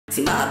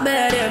See my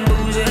bed and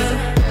bougie.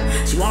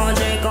 She wanna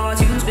drink on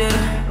Tuesday.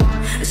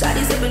 And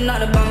Shawty sipping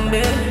on a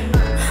Bombay.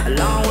 A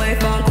long way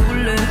from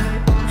coolin'.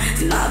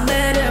 See my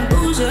bed and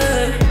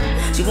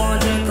bougie. She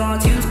wanna drink on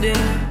Tuesday.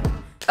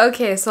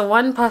 Okay, so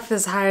one puff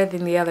is higher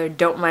than the other,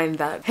 don't mind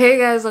that. Hey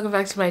guys, welcome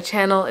back to my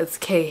channel, it's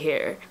Kay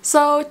here.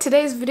 So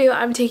today's video,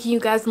 I'm taking you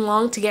guys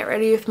along to get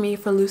ready with me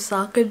for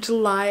Lusaka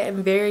July.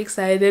 I'm very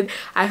excited.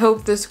 I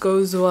hope this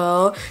goes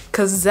well,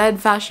 because Zed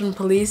Fashion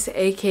Police,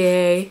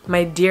 aka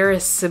my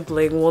dearest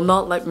sibling, will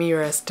not let me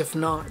rest if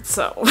not,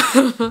 so.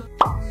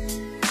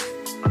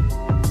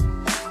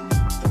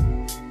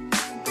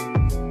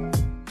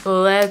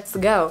 Let's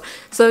go.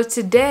 So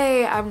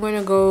today I'm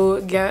gonna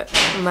go get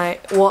my,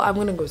 I'm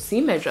gonna go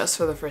see my dress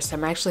for the first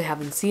time. I actually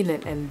haven't seen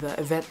it and the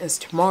event is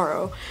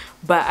tomorrow,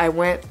 but I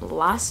went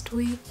last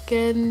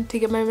weekend to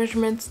get my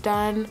measurements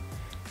done,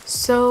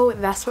 so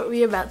that's what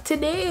we're about to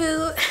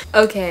do.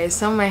 Okay,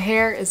 so my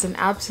hair is an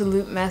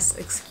absolute mess,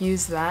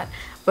 excuse that,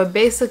 but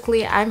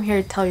basically I'm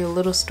here to tell you a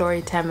little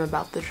story time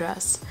about the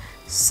dress.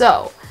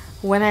 So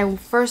when I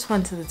first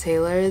went to the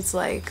tailor's,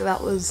 like,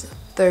 that was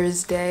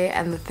Thursday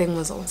and the thing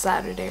was on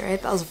Saturday,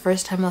 right? That was the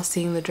first time I was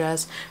seeing the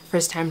dress,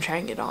 first time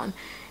trying it on,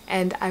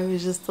 and I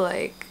was just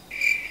like,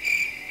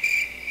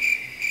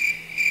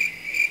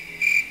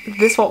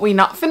 this what we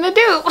not finna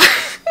do.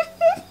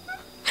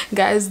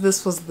 Guys,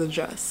 this was the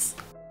dress.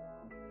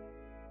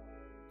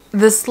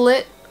 The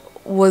slit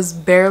was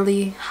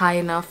barely high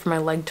enough for my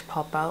leg to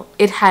pop out.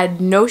 It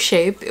had no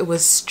shape, it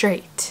was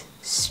straight,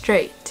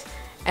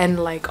 and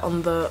like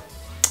on the,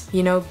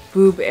 you know,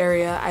 boob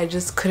area, I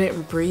just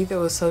couldn't breathe, it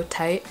was so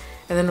tight.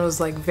 And then it was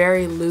like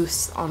very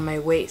loose on my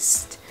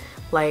waist,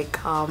 like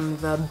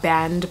the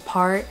band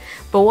part.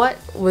 But what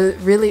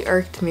really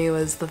irked me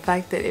was the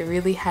fact that it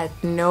really had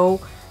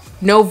no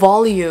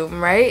volume,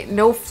 right?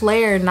 No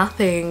flare,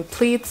 nothing,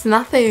 pleats,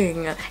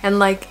 nothing. And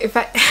like if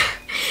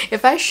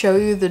I show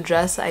you the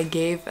dress I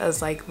gave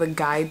as like the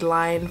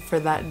guideline for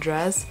that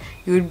dress,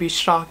 you would be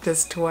shocked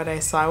as to what I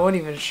saw. I won't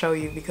even show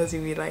you because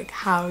you'd be like,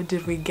 how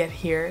did we get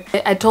here?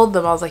 I told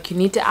them, I was like, you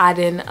need to add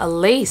in a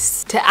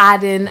lace, to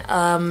add in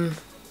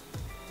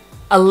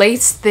a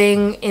lace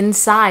thing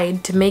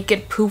inside to make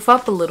it poof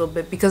up a little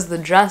bit, because the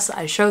dress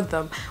I showed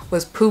them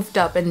was poofed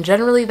up and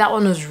generally that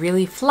one was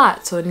really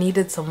flat, so it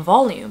needed some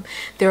volume.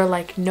 They were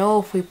like, no,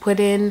 if we put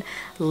in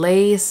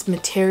lace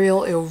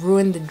material it'll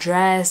ruin the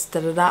dress, da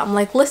da da. I'm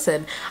like,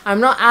 listen,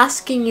 I'm not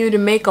asking you to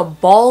make a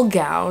ball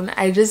gown,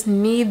 I just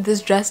need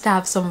this dress to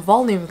have some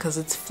volume because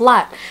it's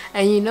flat.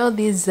 And you know,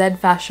 these Zed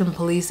Fashion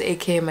Police,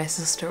 aka my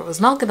sister, was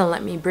not gonna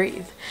let me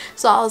breathe.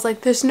 So I was like,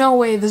 there's no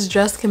way this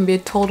dress can be a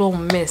total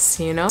miss,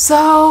 you know?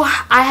 So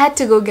I had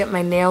to go get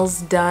my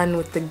nails done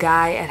with the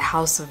guy at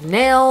House of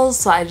Nails.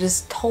 So I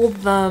just told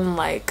them,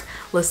 like,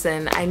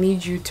 listen, I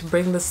need you to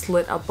bring the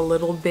slit up a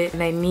little bit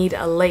and I need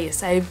a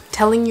lace. I'm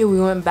telling you,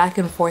 we went back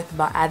and forth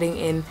about adding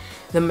in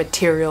the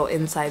material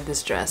inside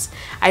this dress.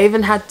 I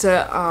even had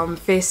to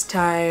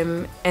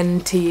FaceTime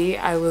NT.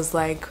 I was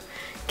like,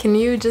 can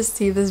you just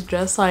see this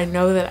dress so I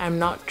know that I'm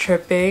not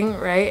tripping,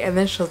 right? And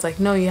then she was like,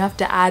 no, you have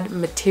to add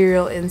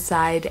material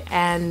inside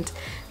and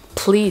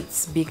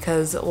pleats,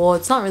 because, well,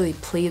 it's not really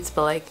pleats,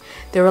 but like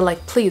there were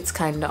like pleats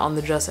kind of on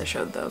the dress I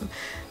showed them.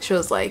 She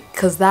was like,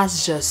 cause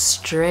that's just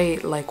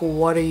straight, like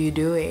what are you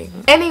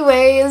doing?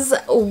 Anyways,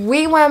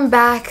 we went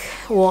back,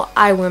 well,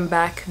 I went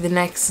back the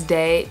next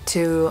day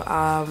to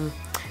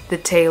the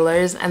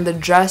tailor's and the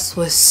dress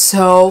was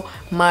so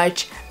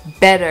much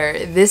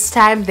better. This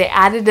time they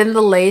added in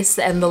the lace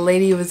and the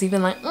lady was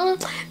even like,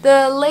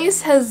 the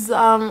lace has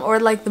or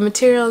like the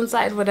material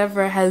inside,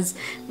 whatever, has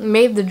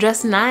made the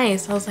dress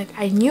nice. I was like,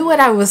 I knew what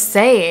I was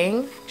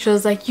saying. She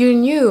was like, you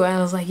knew? And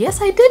I was like,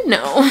 yes, I did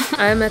know.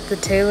 I'm at the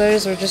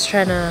tailor's. We're just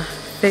trying to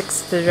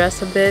fix the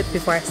dress a bit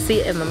before I see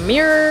it in the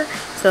mirror.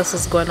 So that's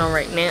what's going on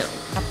right now.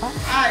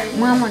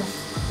 Mama.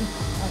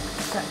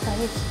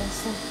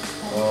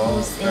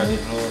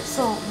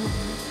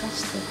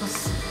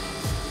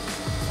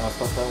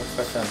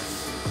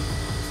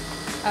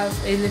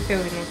 Ele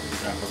fez, né?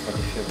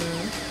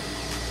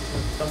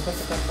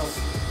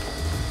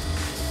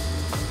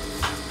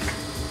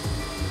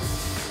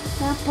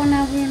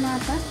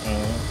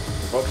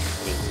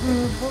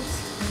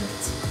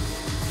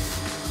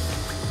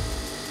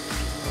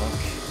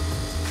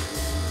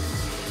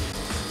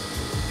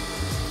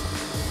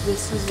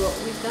 This is what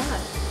we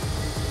got.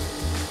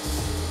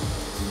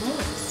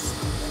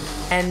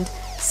 Nice. And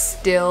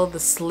still the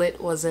slit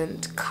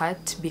wasn't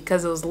cut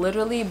because it was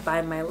literally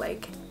by my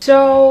leg.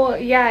 So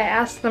yeah, I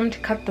asked them to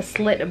cut the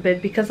slit a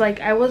bit because like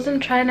I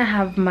wasn't trying to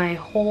have my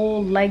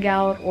whole leg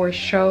out or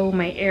show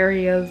my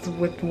areas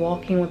with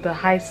walking with a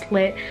high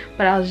slit,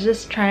 but I was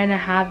just trying to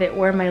have it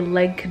where my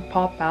leg could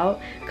pop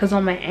out, because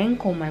on my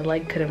ankle my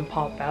leg couldn't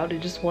pop out.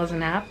 It just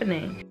wasn't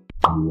happening.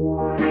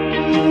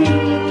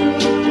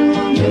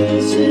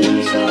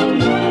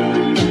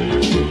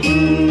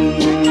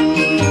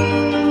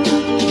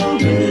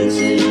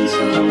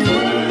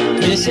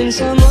 Missing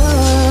someone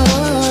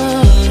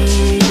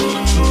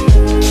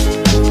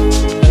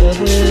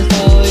with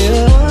all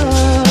your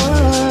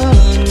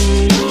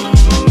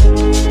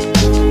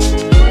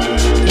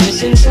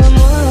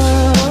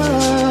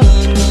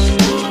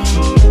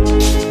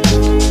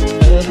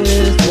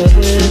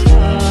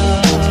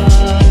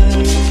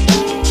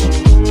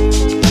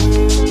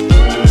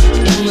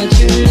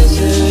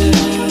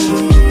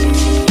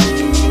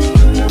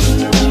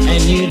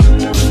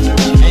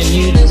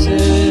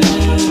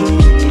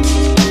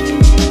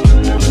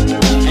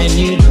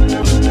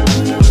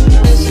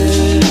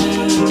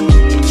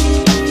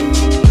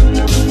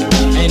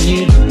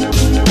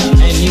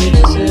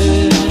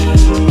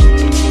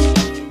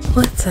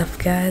What's up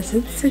guys,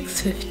 it's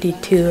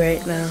 6:52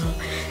 right now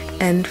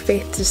and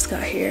Faith just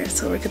got here,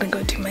 so we're gonna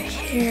go do my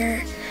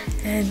hair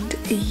and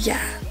yeah.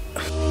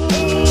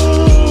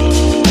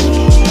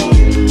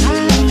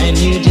 And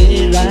you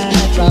did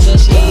right from the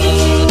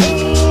start.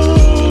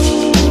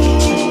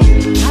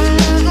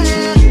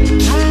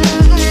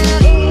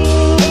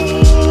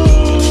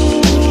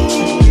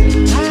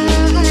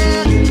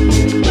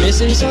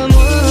 Missing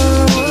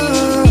someone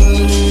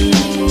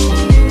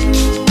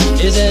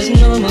is as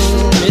normal.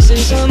 Missing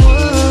someone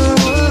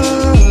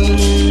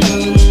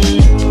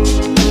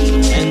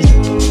and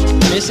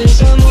missing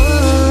someone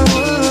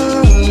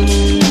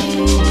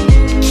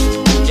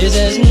is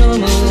as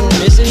normal.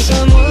 Missing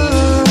someone.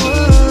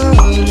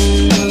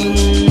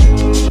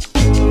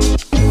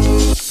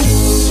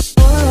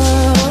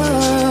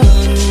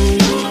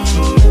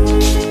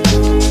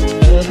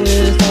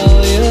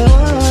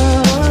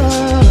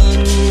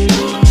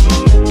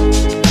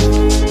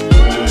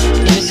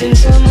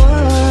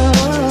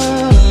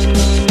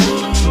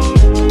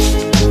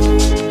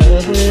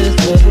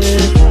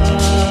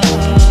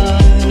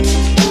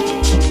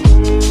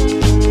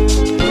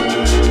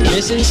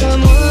 Missing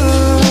someone,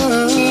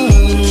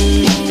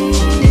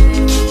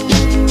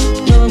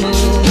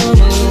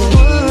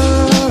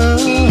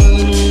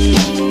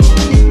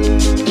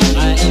 I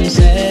am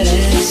sad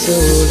and so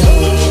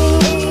down.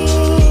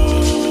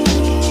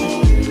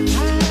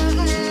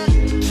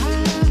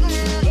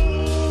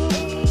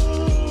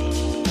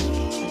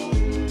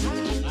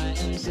 I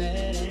am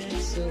sad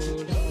and so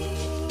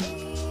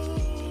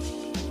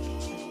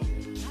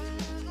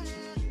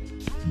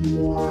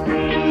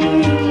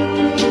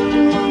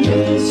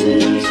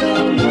Missing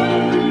someone.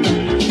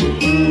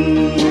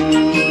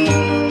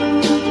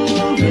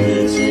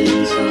 Missing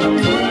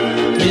someone.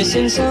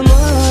 Missing someone.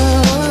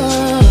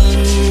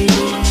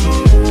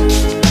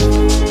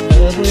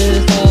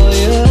 With all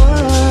your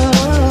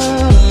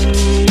heart.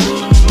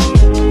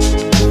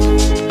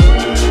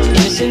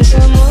 Missing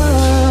someone.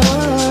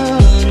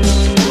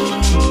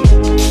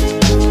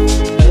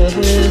 With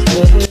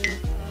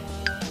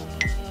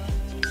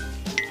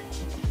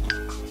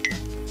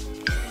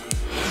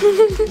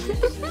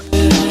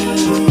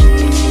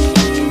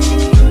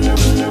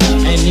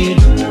and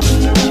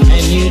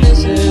you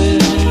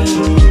deserve,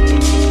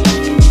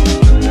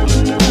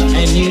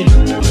 and you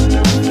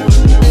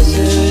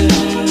deserve,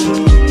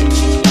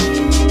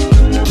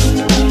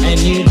 and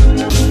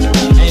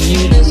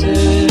you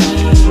deserve.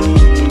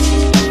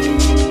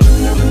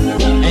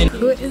 And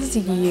Who is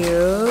you?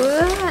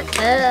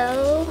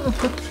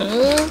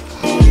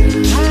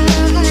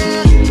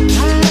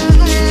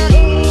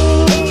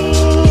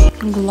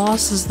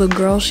 Gloss is the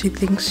girl she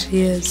thinks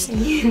she is.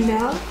 You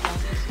know?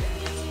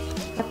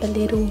 Tap a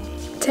little.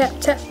 Tap,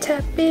 tap,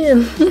 tap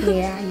in.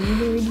 Yeah, you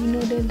already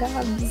know the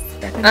dogs.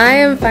 I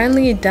am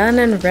finally done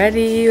and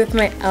ready with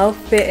my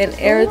outfit and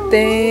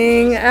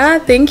everything.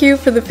 Thank you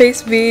for the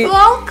face beat.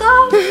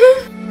 Welcome.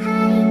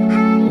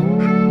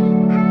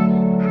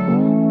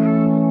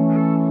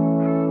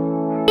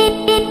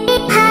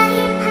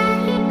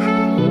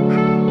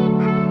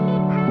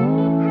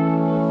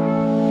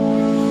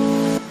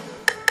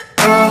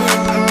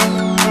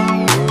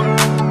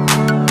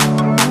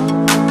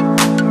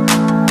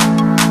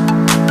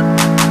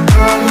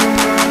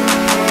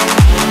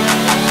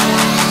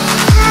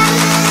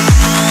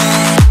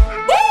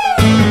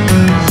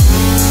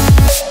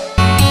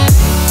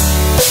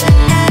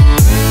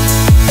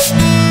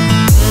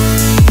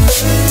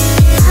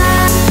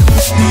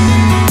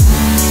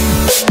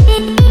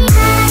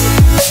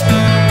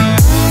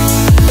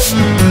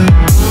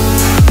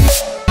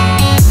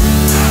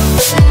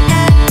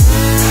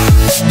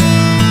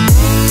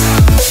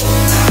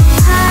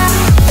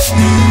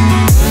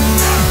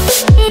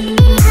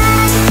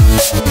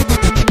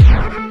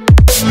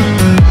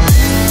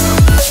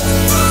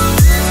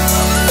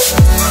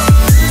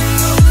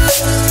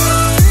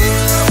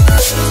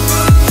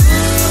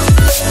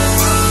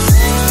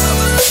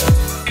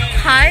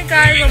 Hi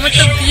guys, I'm with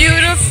the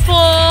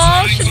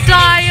beautiful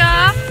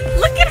Shadaya.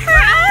 Look at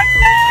her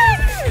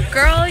outfit!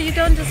 Girl, you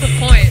don't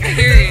disappoint,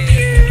 period.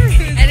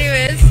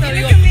 Anyways, so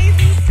you look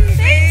amazing too,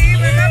 babe.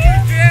 I love your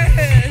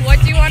dress. What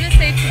do you want to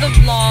say to the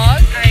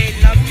vlog? I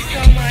love you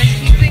so much.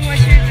 Keep doing what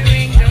you're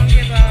doing. Don't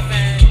give up,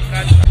 and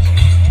God bless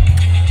you.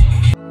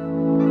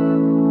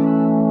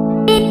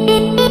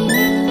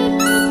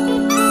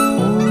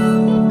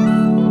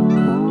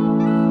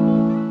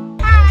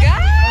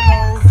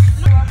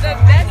 The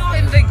best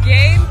in the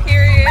game,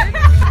 period.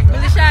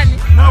 Mulishani.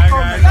 Hi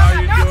guys, how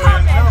you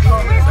doing?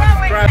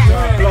 Subscribe to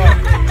our blog.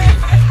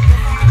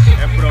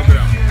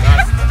 Program.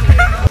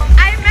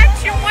 I met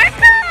you,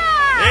 Weka!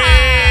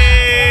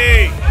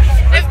 Hey!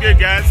 That's good,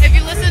 guys. If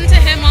you listen to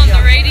him on the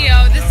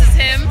radio, this is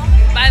him,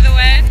 by the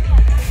way.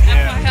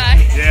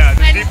 FYI. Yeah,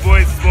 the deep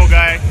voice, small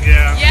guy.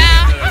 Yeah.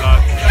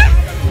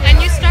 Yeah.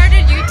 And you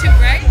started YouTube,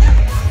 right?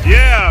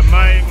 Yeah,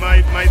 my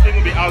thing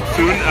will be out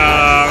soon.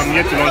 I'm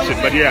yet to launch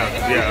it, but yeah,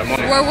 I'm on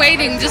it. We're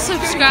waiting. Just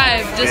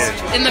subscribe. Just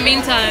in the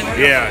meantime.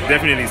 Yeah,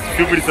 definitely.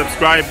 Feel free to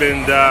subscribe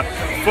and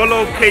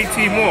follow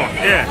KayxTee more.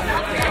 Yeah.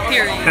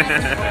 Period.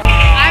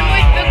 I'm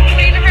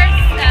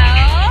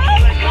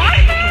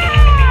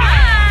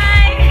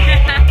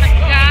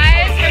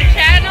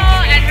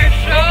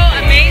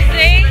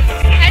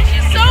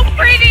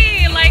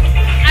pretty. Like,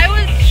 I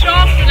was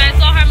shocked when I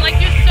saw her. I'm like,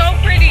 you're so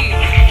pretty.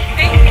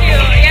 Thank you.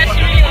 Yeah,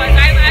 she really was.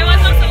 I was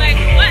also like,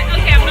 what?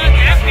 Okay, I'm not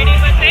that pretty,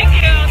 but thank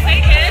you. I'll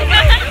take it.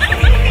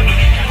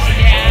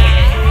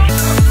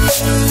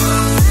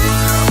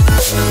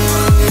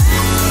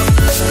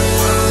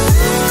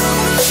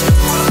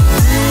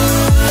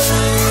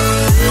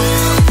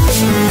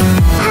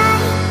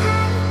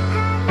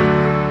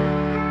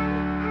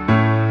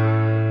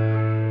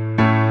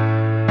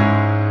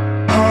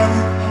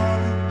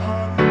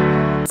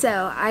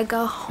 So I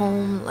got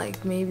home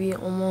like maybe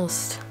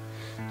almost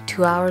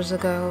 2 hours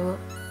ago,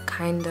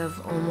 kind of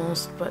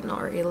almost, but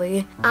not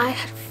really. I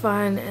had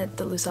fun at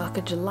the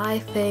Lusaka July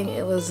thing.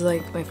 It was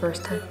like my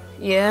first time.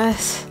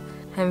 Yes,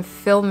 I'm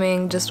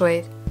filming, just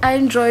wait. I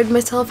enjoyed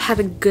myself, had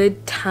a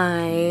good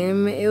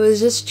time. It was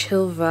just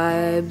chill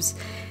vibes.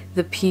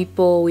 The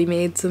people, we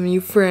made some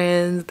new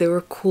friends, they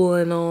were cool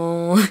and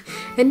all.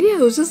 And yeah,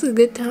 it was just a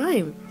good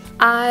time.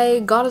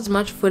 I got as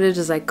much footage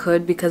as I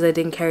could because I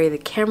didn't carry the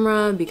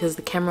camera, because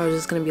the camera was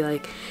just gonna be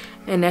like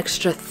an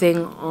extra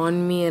thing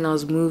on me and I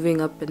was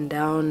moving up and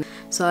down.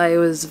 So I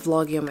was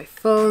vlogging on my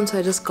phone, so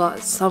I just got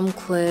some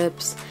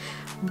clips.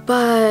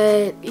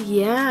 But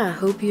yeah,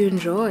 hope you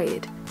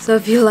enjoyed. So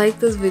if you like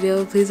this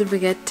video, please don't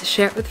forget to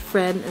share it with a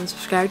friend and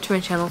subscribe to my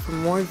channel for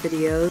more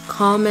videos.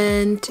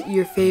 Comment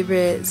your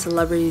favorite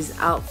celebrity's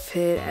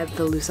outfit at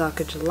the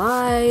Lusaka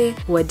July.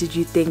 What did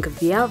you think of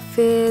the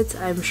outfits?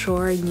 I'm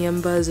sure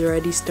Nyemba's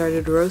already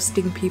started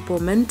roasting people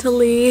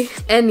mentally.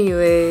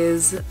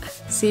 Anyways,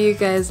 see you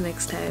guys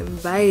next time.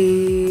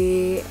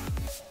 Bye!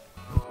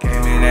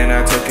 Came in and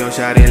I took your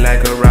shawty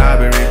like a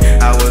robbery.